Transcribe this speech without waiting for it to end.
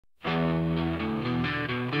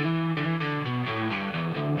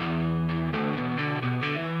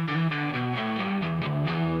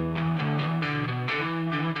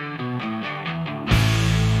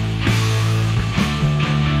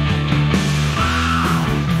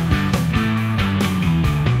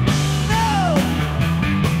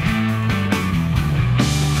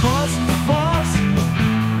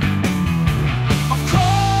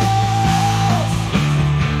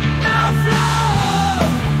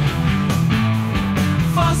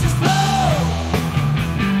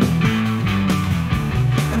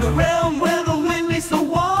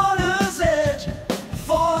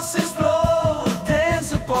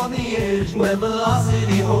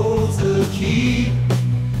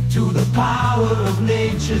power of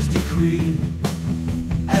nature's decree.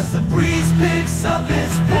 As the breeze picks up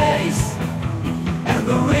its pace and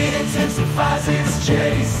the rain intensifies its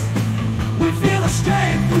chase, we feel the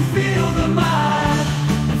strength, we feel the might,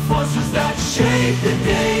 the forces that shape the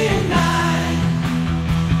day and night.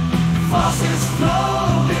 Forces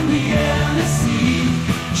flow in the air and the sea,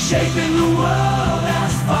 shaping the world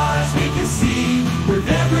as far as we can see. With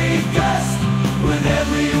every gust, with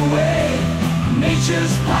every wave,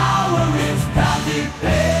 nature's power is pounding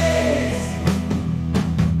pace.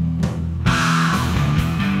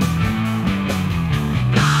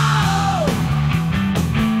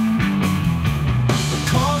 The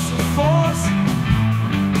constant force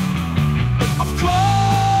of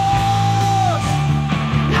close,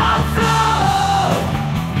 not a flow,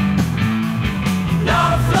 not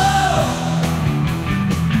a flow.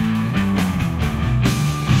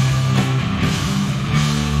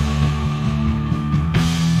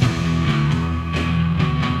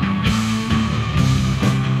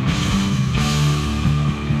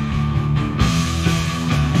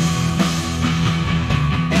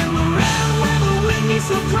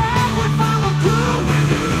 So glad we found a groove with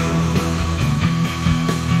you.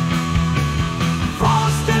 4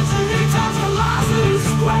 steps and 8 times velocity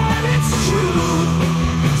squared, it's true.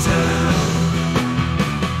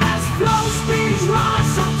 As flow speeds rise,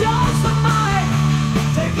 so does the might.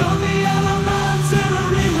 Take on the elements in a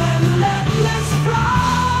relentless flight.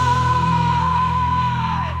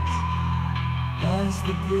 As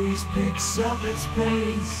the breeze picks up its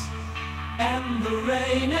pace and the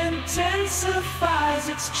rain intensifies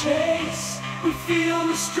its chase, we feel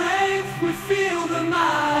the strength, we feel the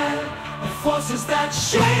might, the forces that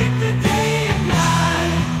shape the day and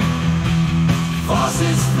night.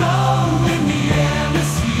 Forces flow in the air and the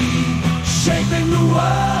sea, shaping the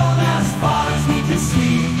world as far as we can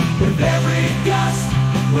see. With every gust,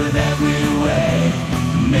 with every wave,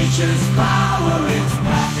 nature's power is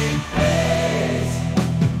packing.